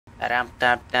Yeah.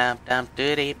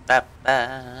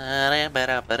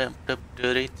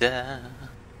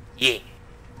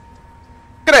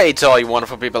 G'day to all you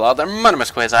wonderful people out there, my name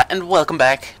is Quazzar, and welcome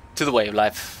back to the Way of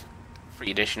Life Free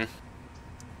Edition.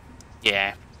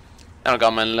 Yeah, I don't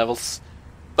got many levels,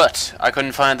 but I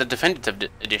couldn't find the definitive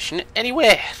edition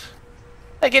anywhere.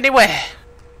 Like anywhere.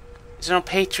 Is it on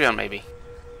Patreon maybe?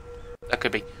 That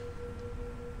could be.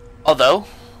 Although,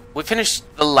 we finished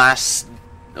the last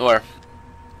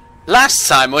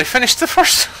time we finished the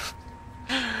first.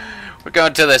 We're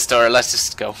going to this door, let's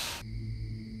just go.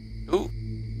 Ooh.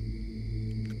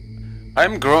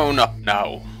 I'm grown up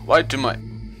now. Why do my...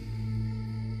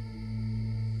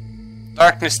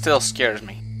 Darkness still scares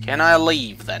me. Can I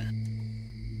leave then?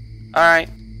 Alright,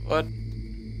 what?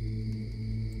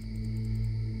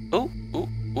 Ooh, ooh,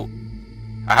 ooh.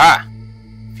 Aha!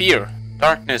 Fear,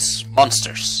 darkness,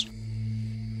 monsters.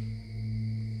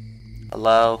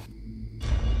 Hello?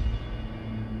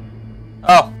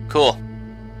 Oh, cool.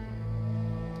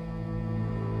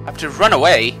 I have to run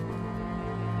away?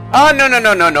 Oh, no, no,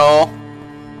 no, no, no.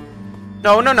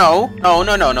 No, no, no. No,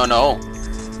 no, no, no, no.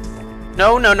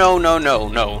 No, no, no, no, no,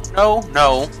 no. No,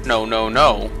 no, no, no,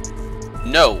 no.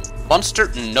 No.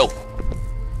 Monster, no.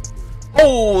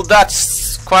 Oh,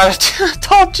 that's quite a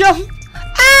tall jump.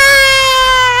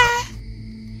 Ah!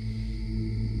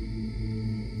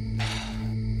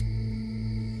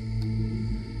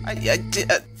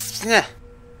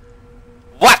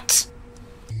 What?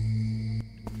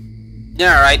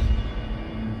 Yeah, alright.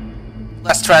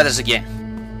 Let's try this again.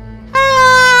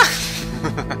 Ah!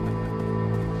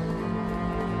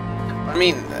 I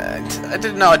mean, I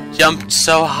didn't know it jumped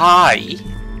so high.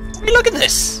 I mean, look at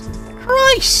this.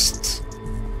 Christ!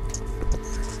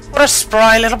 What a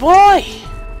spry little boy!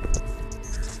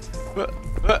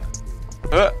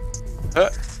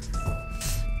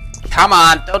 Come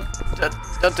on,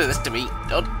 don't do this to me.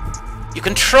 Don't. You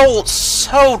control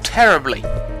so terribly.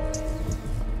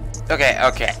 Okay,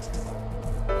 okay.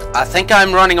 I think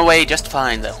I'm running away just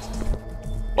fine, though.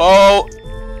 Whoa!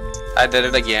 I did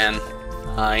it again.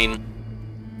 Fine.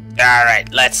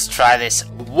 Alright, let's try this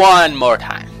one more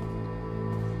time.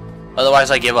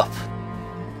 Otherwise, I give up.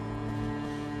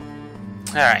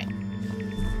 Alright.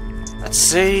 Let's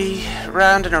see.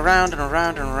 Round and around and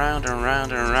around and around and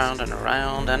around and around and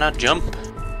around and a jump.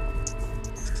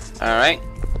 Alright.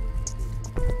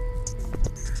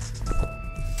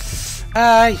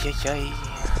 Ay, ay, ay.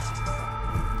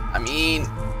 I mean,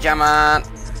 come on.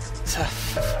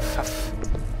 Tough.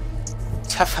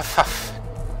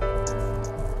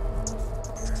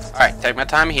 Alright, take my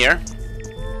time here.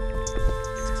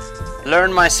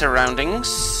 Learn my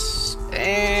surroundings.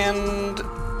 And...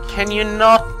 can you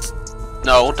not...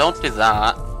 No, don't do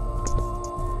that.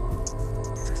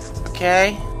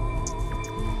 Okay.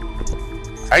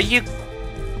 Are you...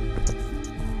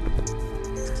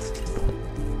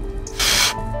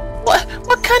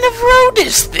 What kind of road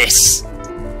is this?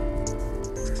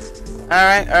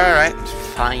 Alright, alright,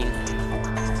 fine.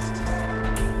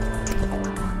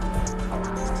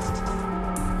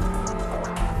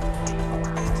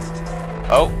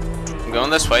 Oh, I'm going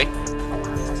this way.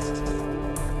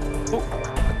 Ooh.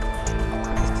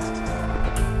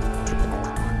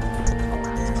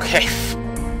 Okay,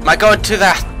 am I going to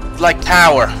that, like,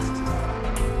 tower?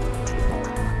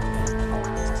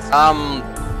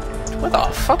 Where the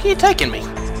fuck are you taking me?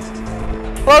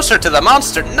 Closer to the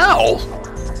monster? No!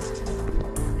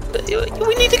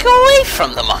 We need to go away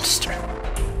from the monster.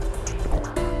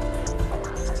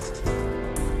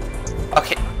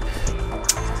 Okay.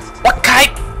 What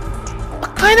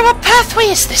kind of a pathway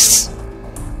is this?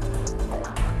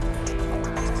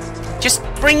 Just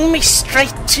bring me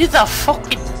straight to the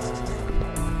fucking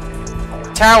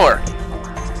tower.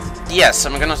 Yes,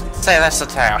 I'm gonna say that's a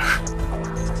tower.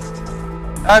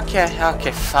 Okay,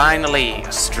 okay, finally,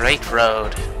 a straight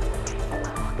road.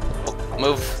 Oh,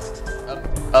 move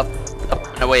up,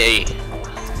 and away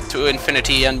to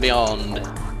infinity and beyond.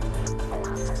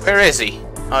 Where is he?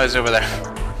 Oh, he's over there.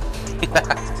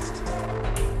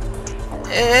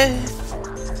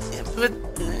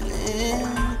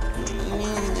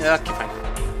 Okay, fine.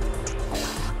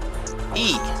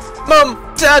 E. Mom,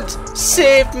 Dad,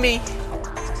 save me!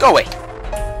 Go away.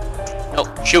 No,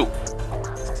 shoot.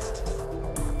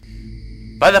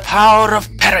 By the power of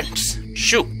parents,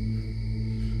 shoot.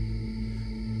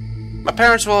 My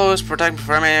parents will always protect me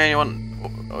from anyone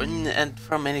and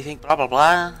from anything, blah blah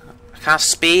blah. I can't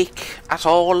speak at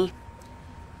all.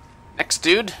 Next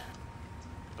dude.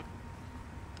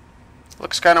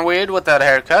 Looks kind of weird with that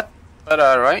haircut, but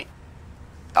alright.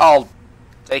 I'll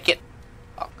take it.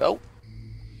 I'll go.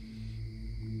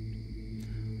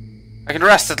 I can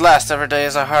rest at last. Every day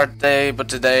is a hard day, but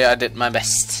today I did my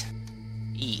best.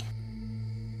 E.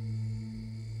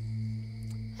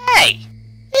 Hey!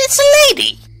 It's a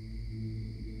lady!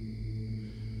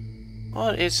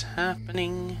 What is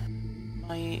happening?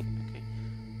 Okay.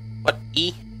 What?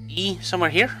 E? E? Somewhere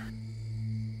here?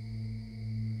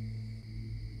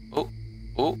 Oh.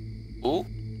 Oh. Oh.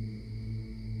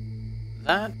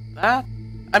 That?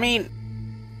 I mean...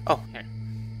 Oh, here.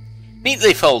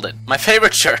 Neatly folded. My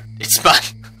favorite shirt. It's mine.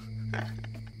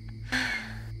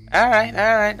 Alright.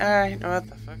 What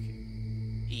the fuck?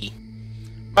 E.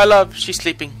 My love, she's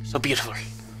sleeping. So beautiful.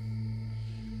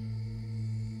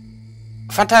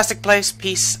 A fantastic place,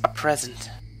 peace, a present.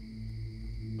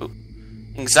 Ooh.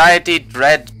 Anxiety,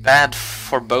 dread, bad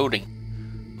foreboding.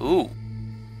 Ooh.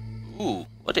 Ooh,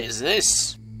 what is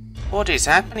this? What is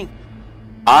happening?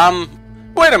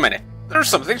 Wait a minute. There's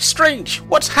something strange.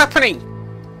 What's happening?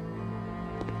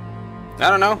 I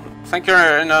don't know. I think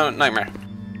you're in a nightmare.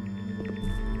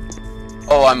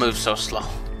 Oh, I move so slow.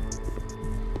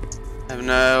 I have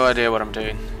no idea what I'm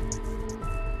doing.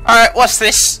 Alright, what's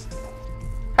this?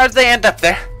 How did they end up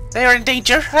there? They are in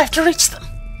danger. I have to reach them.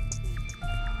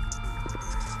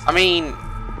 I mean,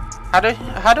 how do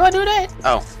I do that?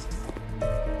 Oh.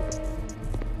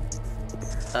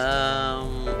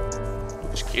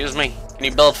 Excuse me. Can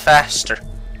you build faster?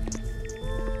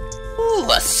 Ooh,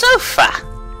 a sofa.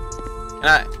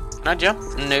 Can I jump?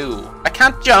 No, I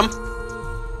can't jump.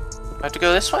 I have to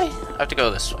go this way? I have to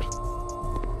go this way.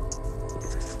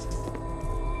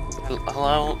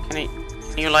 Hello? Can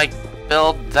you like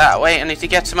build that way? I need to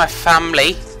get to my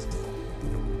family.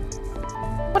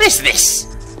 What is this?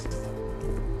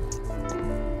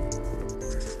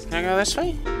 Can I go this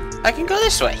way? I can go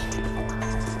this way.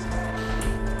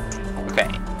 Okay.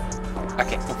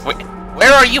 Okay.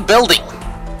 Where are you building?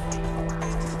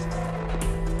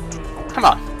 Come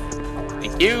on.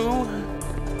 Thank you.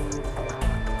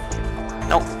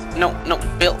 No.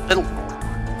 Build.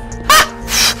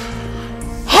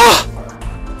 Ah!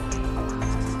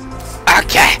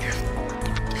 Okay.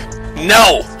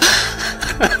 No.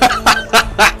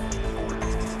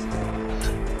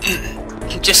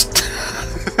 Just.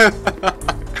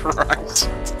 Christ.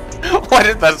 Why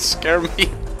did that scare me?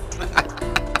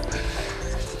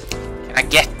 Can I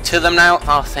get to them now?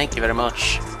 Oh, thank you very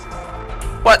much.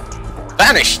 What?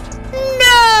 Vanished?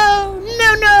 No!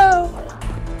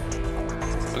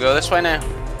 We go this way now.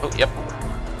 Oh, yep.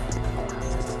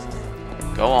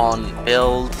 Go on,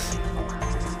 build.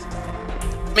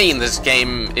 I mean, this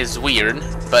game is weird,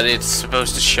 but it's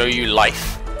supposed to show you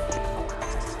life.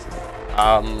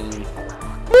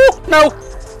 Woo! No!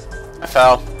 I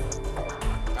fell.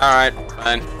 Alright,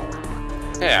 fine.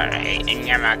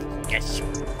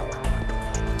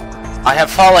 I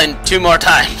have fallen 2 more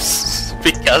times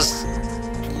because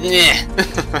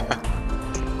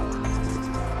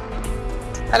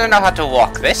I don't know how to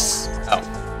walk this. Oh,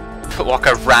 walk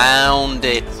around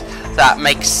it. That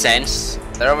makes sense.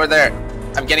 They're over there.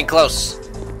 I'm getting close.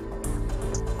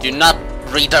 Do not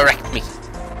redirect me.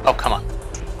 Oh, come on.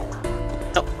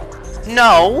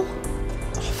 No.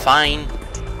 Oh, fine.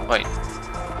 Wait.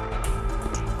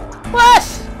 What?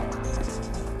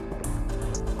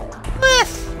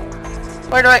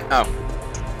 Where do I... Oh.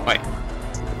 Wait.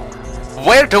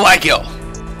 Where do I go?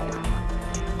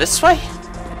 This way?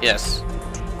 Yes.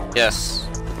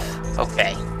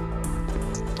 Okay.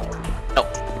 No.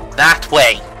 That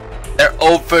way. They're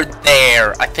over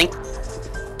there. I think...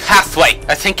 Pathway.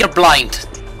 I think you're blind.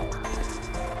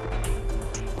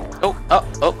 Oh.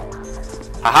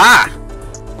 Aha!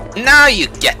 Now you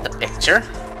get the picture.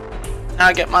 Now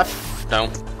I get my... No.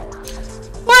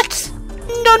 What?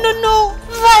 No.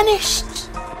 Vanished.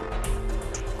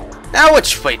 Now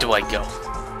which way do I go?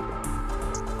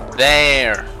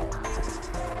 There.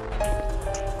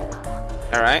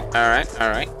 Alright.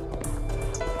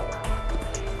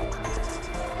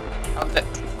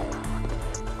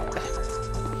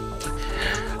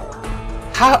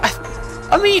 How?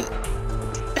 I mean,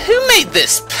 who made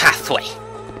this pathway?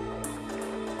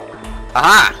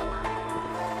 Aha!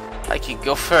 I can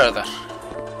go further.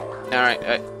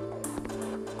 Alright.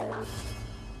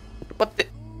 What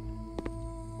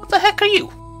the heck are you?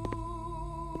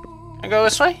 Can I go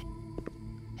this way?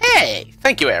 Hey!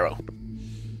 Thank you, Arrow.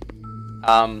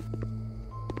 Oh,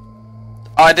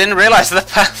 I didn't realize the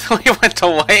pathway went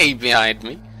away behind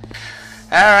me.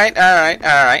 Alright.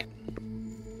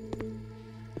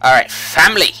 Alright,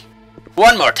 family.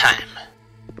 One more time.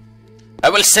 I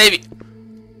will save you.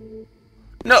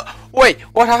 No, wait,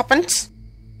 what happened?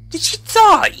 Did she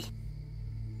die?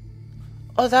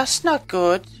 Oh, that's not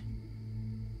good.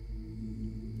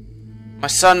 My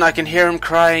son, I can hear him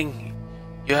crying.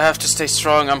 You have to stay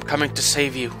strong. I'm coming to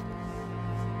save you.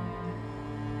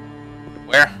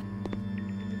 Where?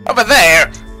 Over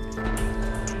there!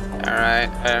 Alright,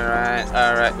 alright,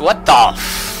 alright. What the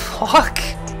fuck?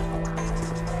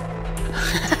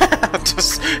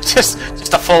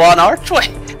 just a full-on archway.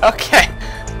 Okay.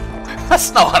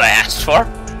 That's not what I asked for.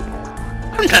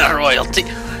 I'm not a royalty.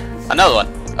 Another one.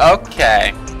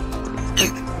 Okay.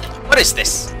 What is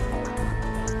this?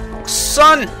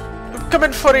 Son! I'm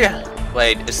coming for you!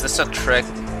 Wait, is this a trick?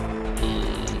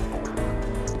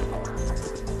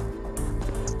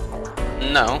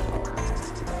 No.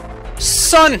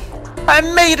 Son! I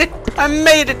made it! I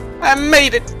made it! I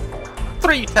made it!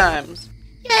 3 times.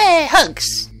 Yay!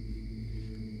 Hugs!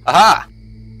 Aha!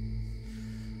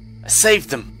 I saved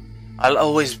them. I'll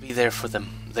always be there for them.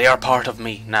 They are part of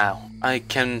me now. I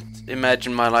can't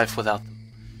imagine my life without them.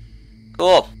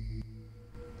 Cool.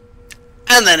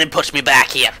 And then it puts me back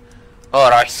here.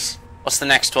 Alright. What's the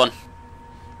next one?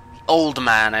 The old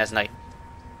man, isn't it?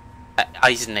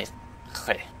 Isn't it?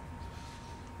 Okay.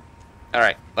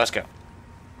 Alright, let's go.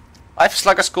 Life is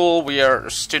like a school. We are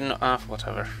a student of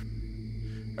whatever.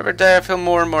 Every day I feel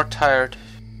more and more tired.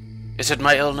 Is it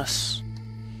my illness?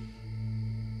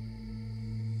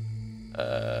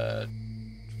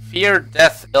 Fear,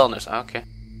 death, illness. Okay.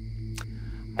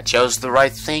 I chose the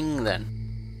right thing then.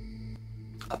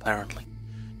 Apparently.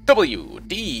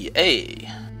 W-D-A.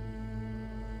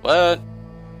 What?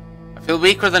 I feel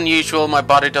weaker than usual. My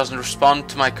body doesn't respond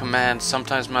to my commands.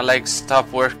 Sometimes my legs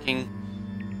stop working.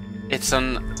 It's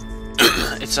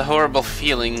a horrible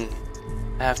feeling.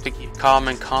 I have to keep calm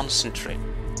and concentrate.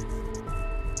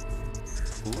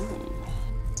 Ooh.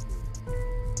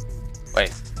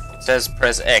 Wait. It says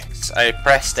press X. I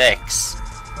pressed X.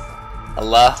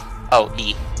 Allah. Oh,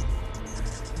 E.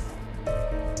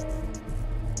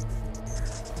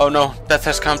 Oh no, death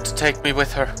has come to take me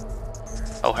with her.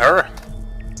 Oh, her?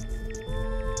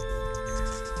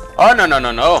 Oh, no, no,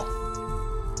 no, no.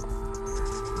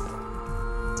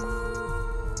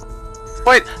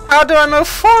 Wait, how do I move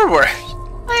forward?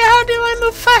 How do I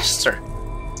move faster?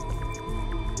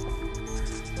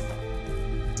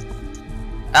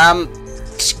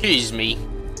 Excuse me.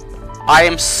 I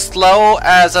am slow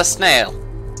as a snail.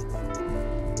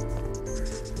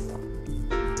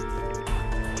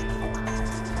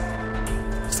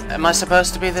 Am I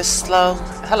supposed to be this slow?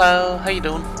 Hello, how you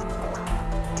doing?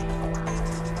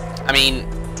 I mean,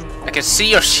 I can see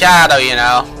your shadow, you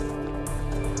know.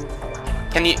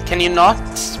 Can you not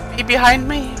be behind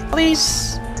me,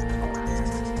 please?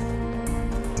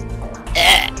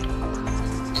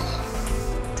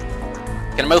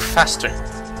 Gonna move faster.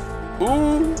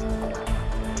 Ooh.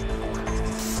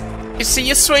 You see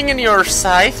you swinging your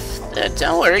scythe?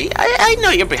 Don't worry, I know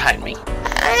you're behind me.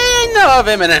 I know of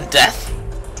imminent death.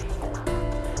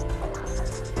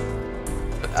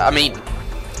 I mean,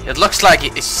 it looks like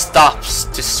it stops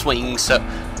to swing, so...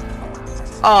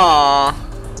 Aww.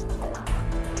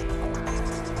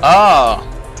 Oh.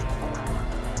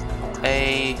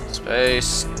 A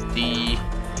space D.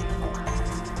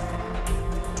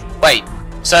 Wait,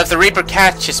 so if the Reaper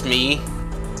catches me,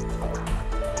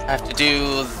 I have to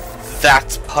do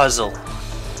that puzzle.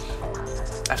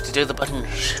 I have to do the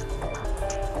buttons.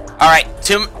 Alright,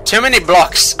 too many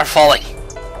blocks are falling.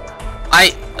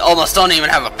 I almost don't even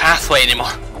have a pathway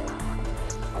anymore.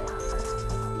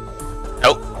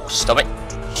 No, stop it.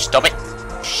 Stop it.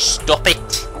 Stop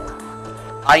it.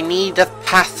 I need a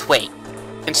pathway.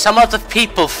 Can some of the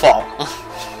people fall?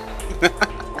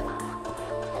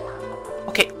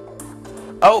 Okay.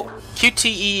 Oh,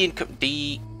 QTE and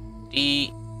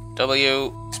D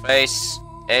W space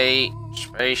A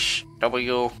space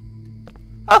W.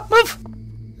 Oh, move!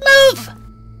 Move!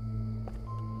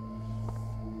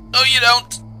 No, you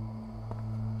don't.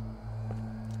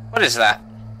 What is that?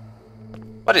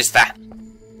 What is that?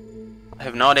 I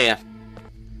have no idea.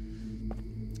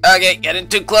 Okay, getting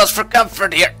too close for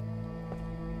comfort here.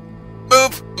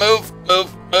 Move, move,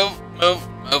 move, move, move,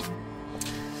 move.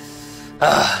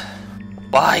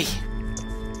 Why?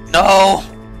 No!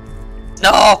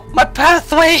 No! My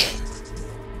pathway!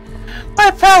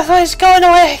 My pathway's going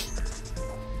away!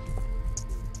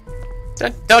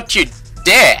 Don't you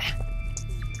dare!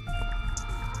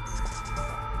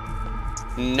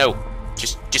 No.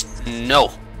 Just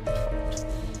no.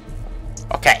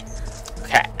 Okay.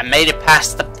 Okay, I made it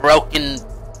past the broken...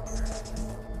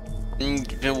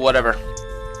 whatever.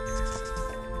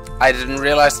 I didn't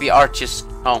realize the arches...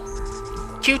 Oh.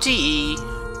 QTE...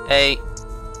 A...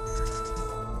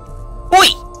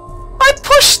 Oi! I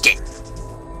pushed it!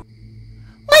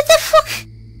 What the fuck?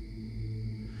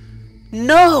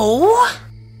 No!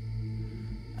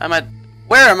 I'm at...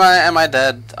 Where am I? Am I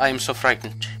dead? I am so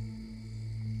frightened.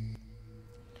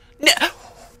 No.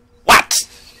 What?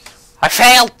 I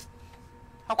failed.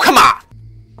 Oh, come on.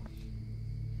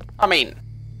 I mean,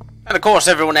 and of course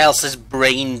everyone else is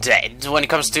brain dead when it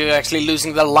comes to actually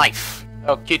losing their life.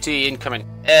 Oh, QT incoming.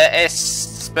 S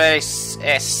space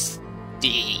S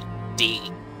D D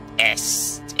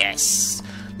S S.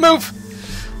 Move.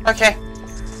 Okay.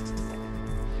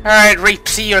 Alright,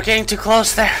 Reapsy, you're getting too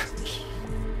close there.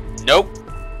 Nope.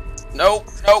 Nope,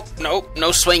 nope, nope,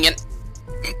 no swinging.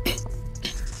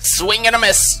 Swing and a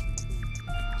miss.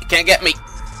 You can't get me.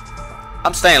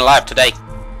 I'm staying alive today.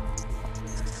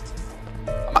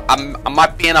 I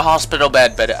might be in a hospital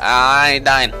bed, but I ain't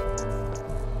dying.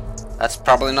 That's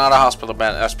probably not a hospital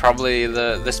bed. That's probably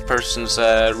this person's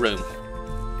room,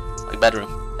 like bedroom.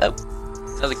 Oh,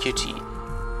 another QT.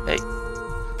 Hey,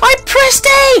 I pressed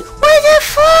A. What the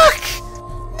fuck?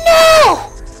 No,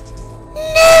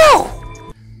 no,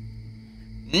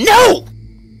 no.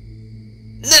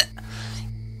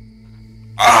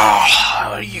 Oh,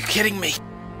 are you kidding me?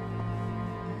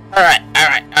 All right, all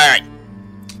right, all right.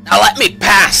 Now let me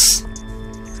pass!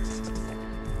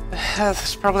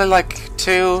 There's probably like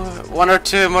one or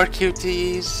two more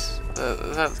QTs.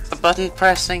 The button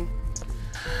pressing.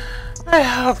 I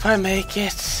hope I make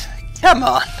it. Come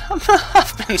on,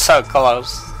 I've been so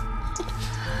close.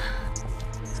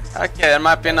 Okay, there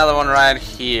might be another one right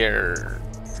here.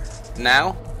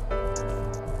 Now?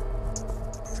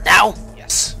 Now?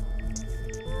 Yes.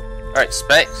 Alright,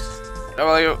 space.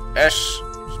 W, S,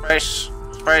 space.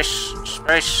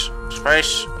 Space.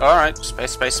 Alright,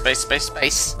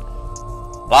 space.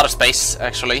 A lot of space,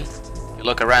 actually. If you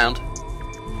look around.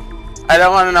 I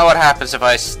don't want to know what happens if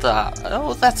I stop.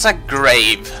 Oh, that's a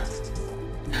grave.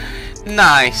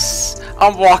 Nice.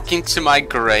 I'm walking to my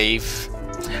grave.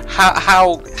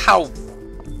 How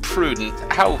prudent.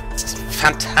 How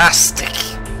fantastic.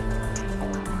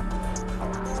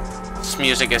 This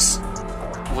music is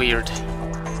weird.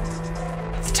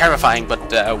 It's terrifying, but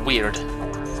weird.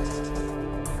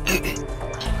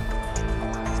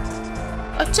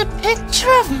 It's a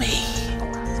picture of me.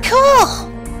 Cool.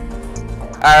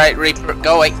 Alright, Reaper,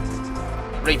 go away.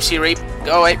 Reapsy Reap,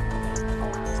 go away.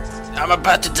 I'm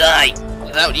about to die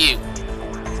without you.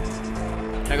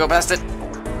 Can I go past it?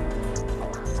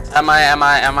 Am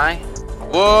I?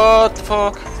 What the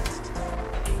fuck?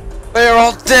 They are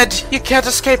all dead. You can't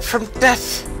escape from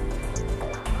death.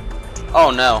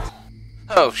 Oh no.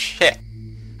 Oh shit.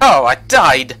 Oh, I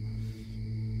died.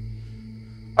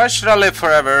 Why should I live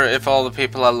forever if all the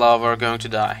people I love are going to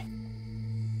die?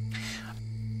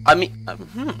 I mean,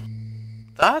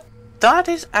 that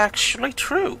is actually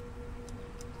true.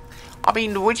 I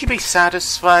mean, would you be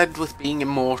satisfied with being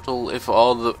immortal if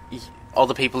all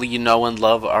the people you know and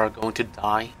love are going to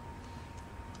die?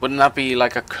 Wouldn't that be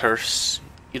like a curse?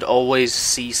 You'd always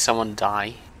see someone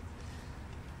die.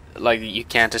 Like you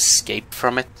can't escape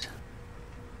from it.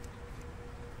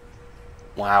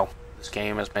 Wow. This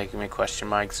game is making me question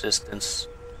my existence.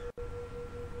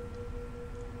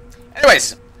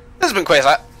 Anyways, this has been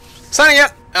Quazzar. Signing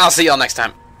out. I'll see y'all next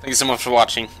time. Thank you so much for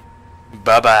watching.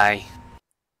 Bye-bye.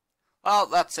 Well,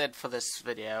 that's it for this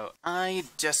video. I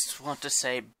just want to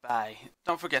say bye.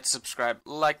 Don't forget to subscribe,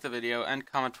 like the video, and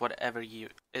comment whatever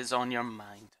is on your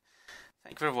mind.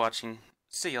 Thank you for watching.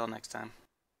 See y'all next time.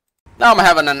 Now I'm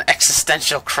having an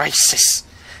existential crisis.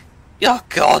 Oh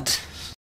God.